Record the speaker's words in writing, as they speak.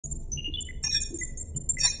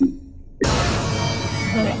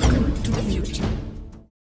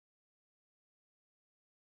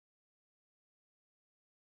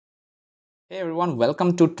Hey everyone,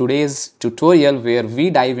 welcome to today's tutorial where we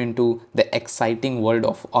dive into the exciting world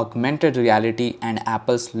of augmented reality and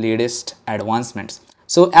Apple's latest advancements.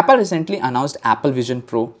 So Apple recently announced Apple Vision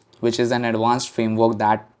Pro, which is an advanced framework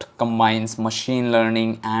that combines machine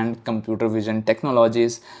learning and computer vision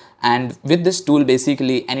technologies. And with this tool,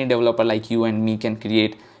 basically any developer like you and me can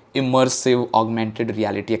create immersive augmented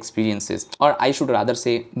reality experiences, or I should rather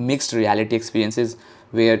say mixed reality experiences,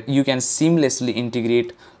 where you can seamlessly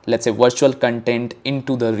integrate, let's say, virtual content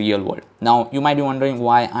into the real world. Now you might be wondering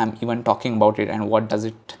why I'm even talking about it and what does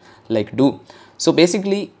it like do. So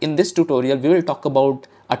basically in this tutorial we will talk about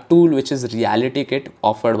a tool which is RealityKit,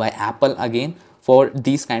 offered by Apple again for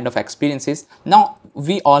these kind of experiences. Now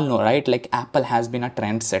we all know, right, like Apple has been a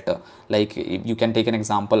trendsetter. Like you can take an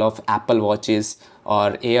example of Apple watches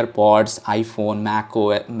or AirPods, iPhone, Mac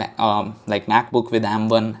OS, like MacBook with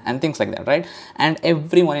M1 and things like that, right? And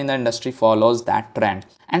everyone in the industry follows that trend,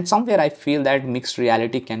 and somewhere I feel that mixed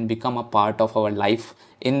reality can become a part of our life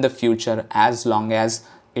in the future, as long as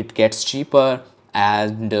it gets cheaper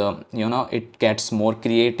and it gets more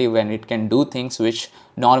creative and it can do things which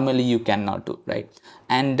normally you cannot do, right?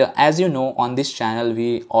 And as you know, on this channel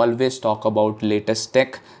we always talk about latest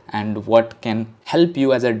tech and what can help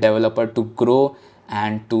you as a developer to grow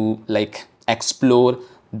and to like explore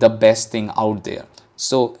the best thing out there.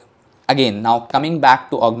 So again, now coming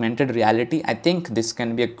back to augmented reality, I think this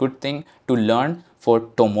can be a good thing to learn for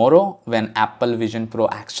tomorrow when Apple Vision Pro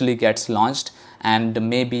actually gets launched, and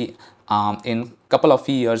maybe in couple of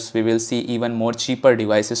years we will see even more cheaper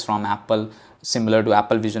devices from Apple, similar to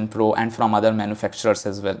Apple Vision Pro, and from other manufacturers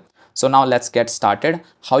as well. So now let's get started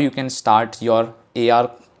how you can start your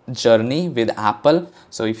AR journey with Apple.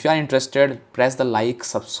 So if you are interested, press the like,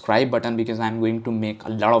 subscribe button, because I'm going to make a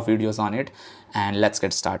lot of videos on it. And let's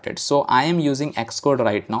get started. So I am using Xcode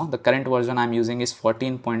right now. The current version I'm using is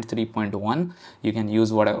 14.3.1. You can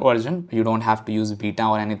use whatever version, you don't have to use beta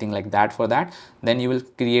or anything like that for that. Then you will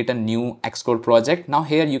create a new Xcode project. Now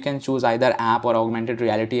here you can choose either app or augmented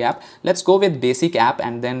reality app. Let's go with basic app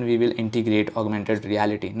and then we will integrate augmented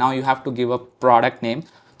reality. Now you have to give a product name.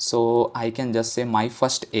 So I can just say my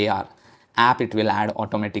first AR app, it will add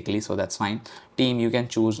automatically, so that's fine. Team, you can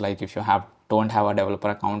choose, like if you don't have a developer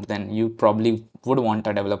account, then you probably would want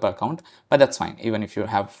a developer account, but that's fine even if you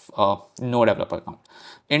have no developer account.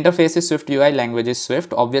 Interface is Swift UI, language is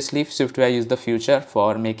Swift. Obviously Swift UI is the future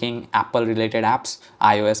for making Apple related apps,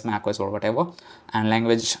 iOS, macOS or whatever, and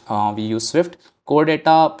language we use Swift. Core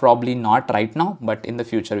data probably not right now, but in the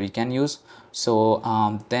future we can use. So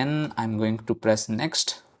then I'm going to press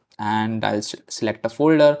next and I'll select a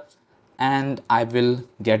folder and I will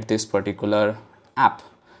get this particular app.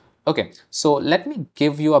 Okay, so let me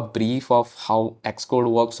give you a brief of how Xcode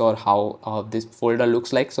works, or how this folder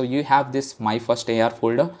looks like. So you have this my first AR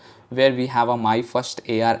folder where we have a my first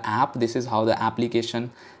AR app. This is how the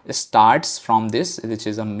application starts from this, which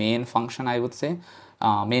is a main function, I would say,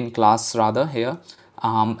 main class rather here.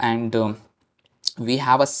 And we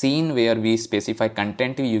have a scene where we specify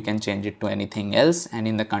content view. You can change it to anything else, and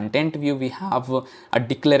in the content view we have a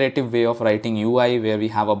declarative way of writing UI where we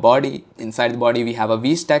have a body. Inside the body we have a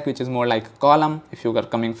vstack, which is more like a column if you are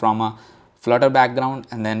coming from a Flutter background,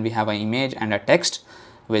 and then we have an image and a text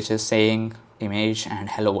which is saying image and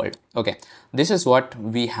hello world. Okay, this is what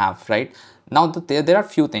we have right now. There are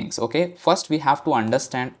few things. Okay, first we have to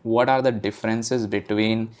understand what are the differences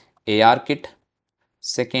between ARKit,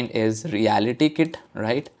 second is RealityKit,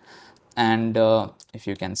 right? And if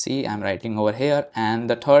you can see, I'm writing over here, and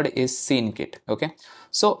the third is SceneKit. Okay,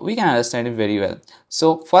 so we can understand it very well.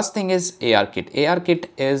 So first thing is ARKit. ARKit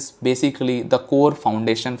is basically the core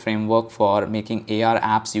foundation framework for making AR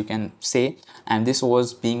apps, you can say, and this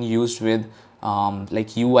was being used with like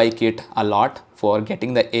UIKit a lot for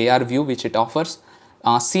getting the AR view which it offers.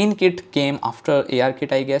 SceneKit came after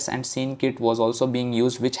ARKit, I guess, and SceneKit was also being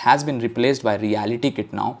used, which has been replaced by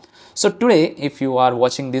RealityKit now. So today, if you are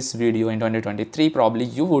watching this video in 2023, probably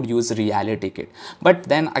you would use RealityKit. But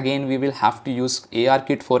then again, we will have to use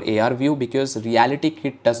ARKit for AR view, because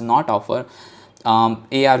RealityKit does not offer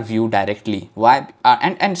AR view directly. Why?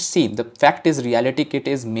 And see, the fact is RealityKit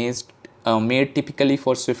is made typically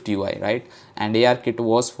for Swift UI, right? And ARKit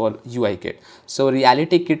was for UIKit. So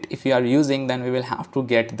RealityKit, if you are using, then we will have to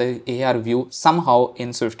get the AR view somehow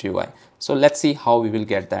in Swift UI. So let's see how we will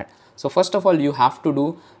get that. So first of all, you have to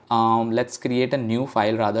do, let's create a new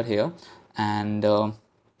file rather here, and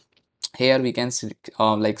here we can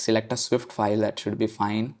like select a Swift file. That should be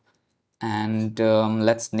fine. And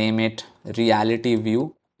let's name it reality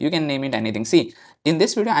view. You can name it anything. See, in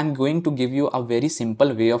this video I'm going to give you a very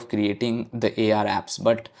simple way of creating the AR apps,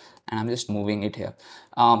 and I'm just moving it here,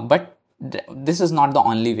 but this is not the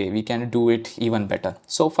only way. We can do it even better.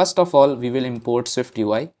 So first of all, we will import Swift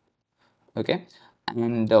UI. Okay,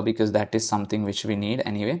 and because that is something which we need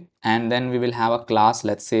anyway. And then we will have a class,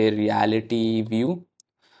 let's say reality view.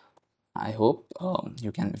 I hope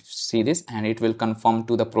you can see this, and it will conform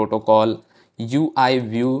to the protocol UI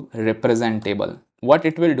view representable. What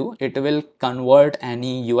it will do, it will convert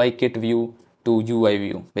any UI kit view to UI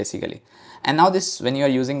view basically. And now this, when you are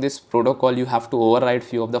using this protocol, you have to override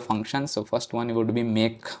few of the functions. So first one would be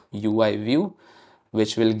make UI view,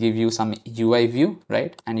 which will give you some UI view,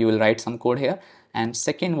 right? And you will write some code here. And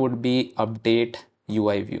second would be update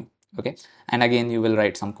UI view. Okay, and again you will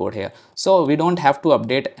write some code here. So we don't have to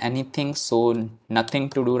update anything, so nothing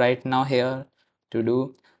to do right now here to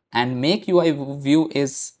do. And make UI view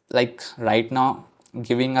is like right now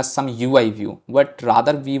giving us some UI view, but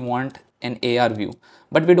rather we want an AR view,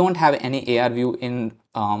 but we don't have any AR view in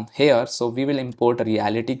here. So we will import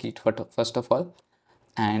RealityKit first of all.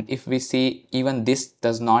 And if we see, even this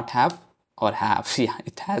does not have, or have, yeah,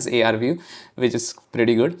 it has AR view, which is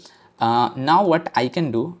pretty good. Now what I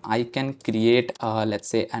can do, I can create let's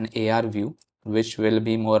say an AR view, which will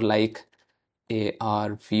be more like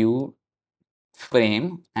AR view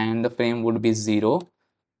frame, and the frame would be 0,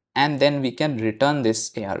 and then we can return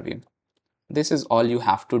this AR view. This is all you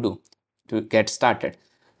have to do to get started.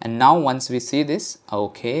 And now once we see this,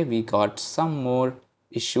 okay, we got some more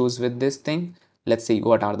issues with this thing. Let's see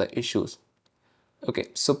what are the issues. Okay,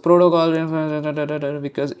 so protocol,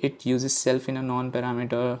 because it uses self in a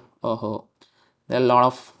non-parameter. Oh, there are a lot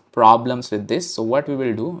of problems with this. So what we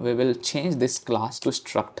will do, we will change this class to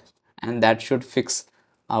struct, and that should fix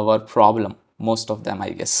our problem, most of them,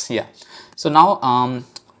 I guess. Yeah, so now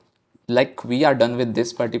like we are done with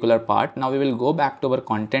this particular part. Now we will go back to our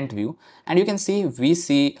content view, and you can see we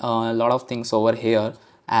see a lot of things over here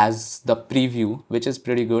as the preview, which is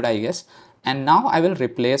pretty good, I guess. And now I will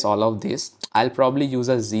replace all of this. I'll probably use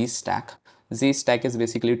a Z stack. Z stack is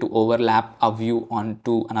basically to overlap a view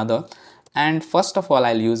onto another. And first of all,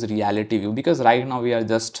 I'll use reality view, because right now we are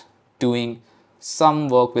just doing some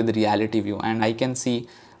work with reality view, and I can see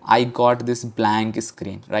I got this blank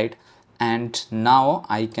screen, right? And now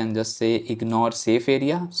I can just say ignore safe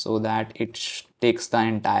area, so that it takes the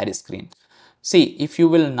entire screen. See, if you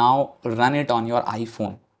will now run it on your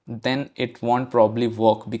iPhone, then it won't probably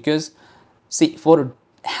work, because see, for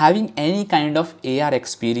having any kind of AR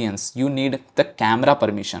experience, you need the camera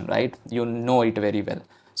permission, right? You know it very well.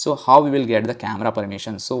 So how we will get the camera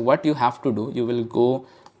permission? So what you have to do, you will go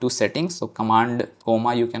to settings. So command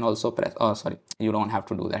comma, you can also press, oh sorry, you don't have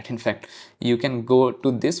to do that. In fact, you can go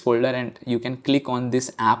to this folder and you can click on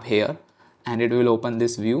this app here, and it will open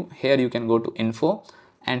this view. Here you can go to info,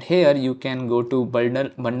 and here you can go to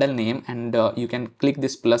bundle name, and you can click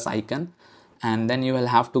this plus icon, and then you will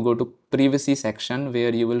have to go to privacy section,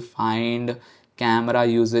 where you will find camera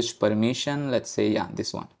usage permission. Let's say, yeah,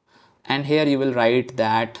 this one. And here you will write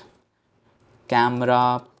that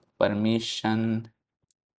camera permission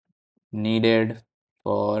needed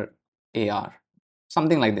for AR,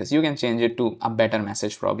 something like this. You can change it to a better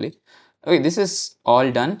message probably. Okay, this is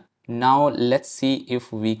all done. Now let's see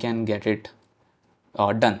if we can get it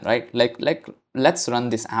done, right? Like let's run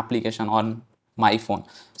this application on my phone.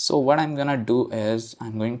 So what I'm gonna do is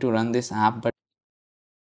I'm going to run this app. But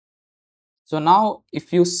so now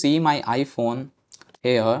if you see my iPhone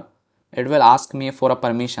here, it will ask me for a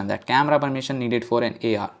permission, that camera permission needed for an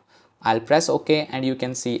AR. I'll press OK, and you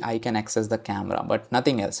can see I can access the camera, but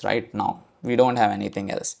nothing else right now. We don't have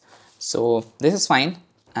anything else. So this is fine.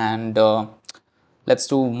 And let's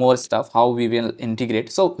do more stuff, how we will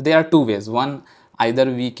integrate. So there are two ways. One,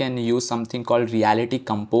 either we can use something called reality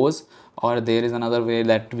compose, or there is another way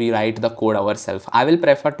that we write the code ourselves. I will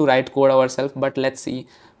prefer to write code ourselves, but let's see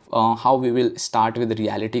how we will start with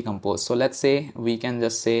reality compose. So let's say we can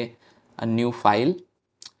just say a new file,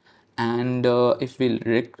 and if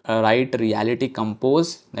we write reality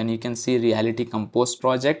compose, then you can see reality compose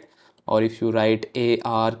project. Or if you write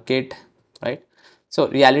AR kit, right? So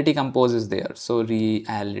reality compose is there. So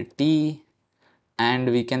reality,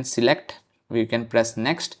 and we can select, we can press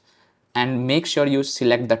next, and make sure you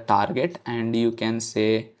select the target, and you can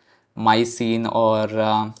say my scene, or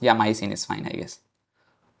yeah, my scene is fine, I guess.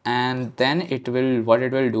 And then it will, what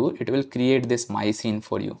it will do, it will create this my scene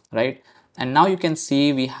for you, right? And now you can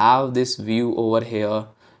see we have this view over here,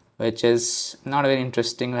 which is not very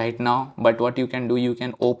interesting right now, but what you can do, you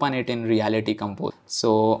can open it in reality compose.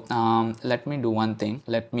 So let me do one thing.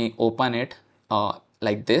 Let me open it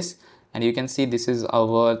like this, and you can see this is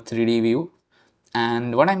our 3D view.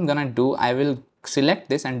 And what I'm gonna do, I will select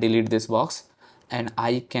this and delete this box, and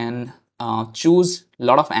I can choose a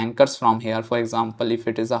lot of anchors from here. For example, if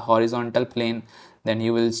it is a horizontal plane, then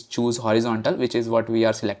you will choose horizontal, which is what we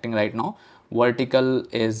are selecting right now. Vertical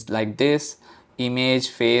is like this. Image,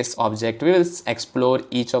 face, object, we will explore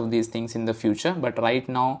each of these things in the future, but right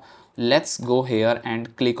now let's go here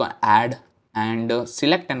and click on add and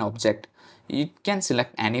select an object. You can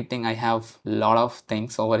select anything. I have a lot of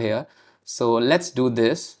things over here, so let's do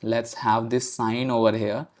this. Let's have this sign over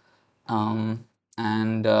here,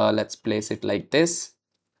 and let's place it like this.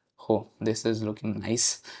 Oh, this is looking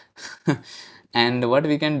nice. And what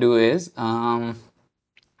we can do is,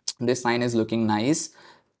 this sign is looking nice.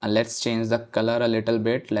 Let's change the color a little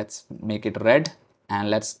bit. Let's make it red, and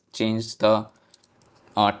let's change the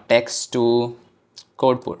text to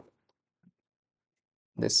Codepur.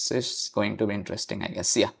 This is going to be interesting, I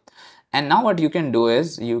guess. Yeah. And now what you can do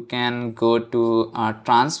is you can go to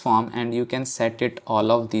transform, and you can set it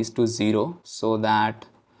all of these to 0, so that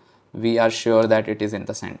we are sure that it is in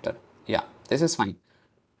the center. Yeah, this is fine.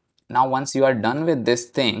 Now once you are done with this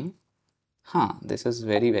thing, this is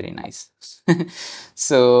very nice.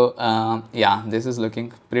 So yeah, this is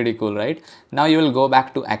looking pretty cool, right? Now you will go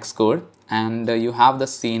back to Xcode, and you have the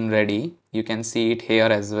scene ready. You can see it here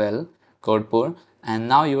as well, Codepur. And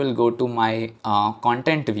now you will go to my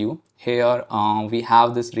content view. Here we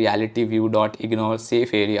have this reality view dot ignore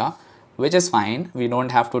safe area, which is fine. We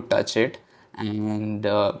don't have to touch it. And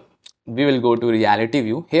we will go to reality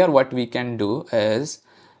view. Here what we can do is,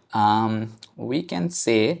 we can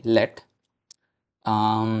say let,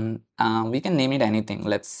 we can name it anything.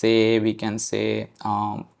 Let's say we can say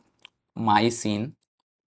my scene.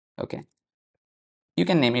 Okay, you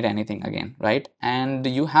can name it anything again, right? And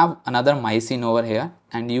you have another my scene over here,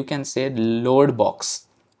 and you can say load box.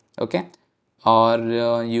 Okay, or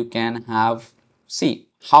you can have, see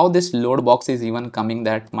how this load box is even coming,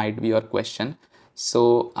 that might be your question.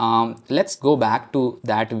 So let's go back to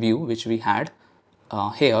that view which we had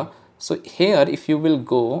here. So here if you will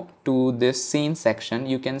go to this scene section,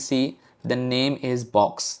 you can see the name is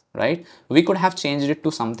box, right? We could have changed it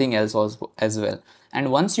to something else also, as well.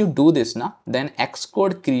 And once you do this now, then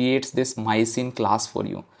Xcode creates this my scene class for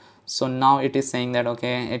you. So now it is saying that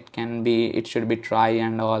okay, it should be try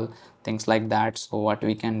and all things like that. So what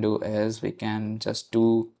we can do is we can just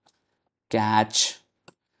do catch,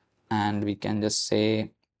 and we can just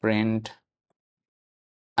say print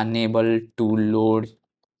unable to load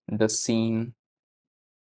the scene,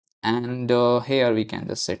 and here we can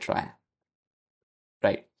just say try,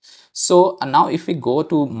 right? So now if we go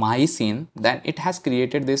to my scene, then it has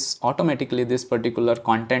created this automatically, this particular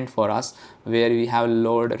content for us, where we have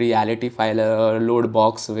load reality file or load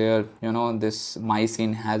box, where this my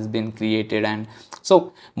scene has been created. And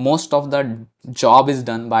so most of the job is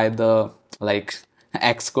done by the like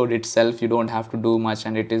Xcode itself. You don't have to do much,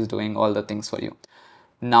 and it is doing all the things for you.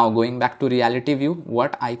 Now going back to reality view,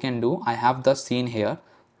 what I can do, I have the scene here.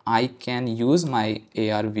 I can use my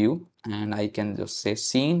AR view, and I can just say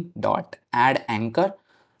scene dot add anchor.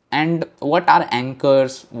 And what are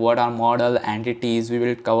anchors, what are model entities, we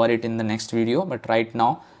will cover it in the next video. But right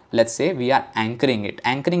now, let's say we are anchoring it.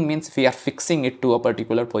 Anchoring means we are fixing it to a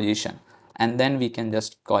particular position, and then we can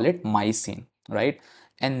just call it my scene, right?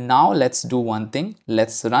 And now let's do one thing.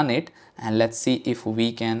 Let's run it, and let's see if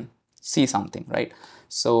we can see something, right?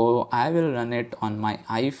 So I will run it on my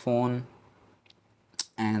iPhone,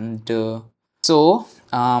 and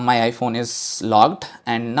my iPhone is logged.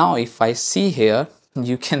 And now if I see here,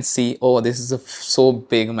 you can see, oh, this is so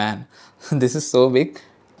big, man. This is so big.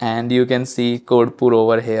 And you can see Codepur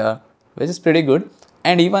over here, which is pretty good.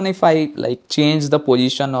 And even if I like change the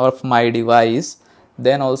position of my device,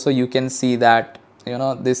 then also you can see that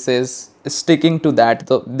this is sticking to that.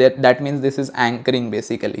 So that means this is anchoring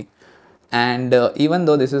basically. And even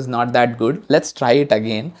though this is not that good, let's try it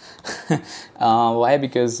again. Why?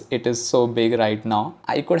 Because it is so big right now.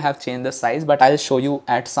 I could have changed the size, but I'll show you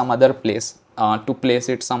at some other place to place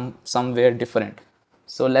it somewhere different.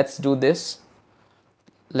 So let's do this.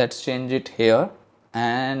 Let's change it here,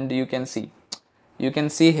 and you can see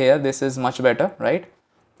here this is much better, right?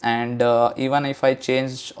 And even if I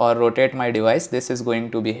change or rotate my device, this is going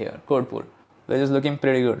to be here, Codepur, which is looking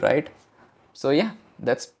pretty good, right? So yeah,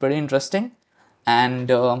 that's pretty interesting. And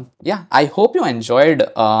yeah, I hope you enjoyed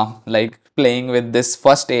like playing with this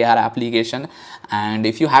first AR application. And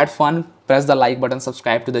if you had fun, press the like button,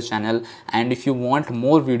 subscribe to the channel. And if you want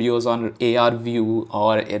more videos on AR view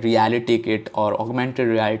or a reality kit or augmented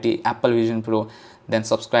reality Apple Vision Pro, then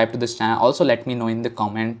subscribe to this channel. Also let me know in the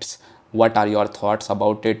comments what are your thoughts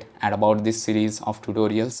about it and about this series of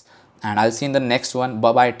tutorials. And I'll see you in the next one.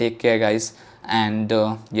 Bye bye, take care guys. And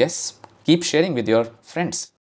yes, keep sharing with your friends.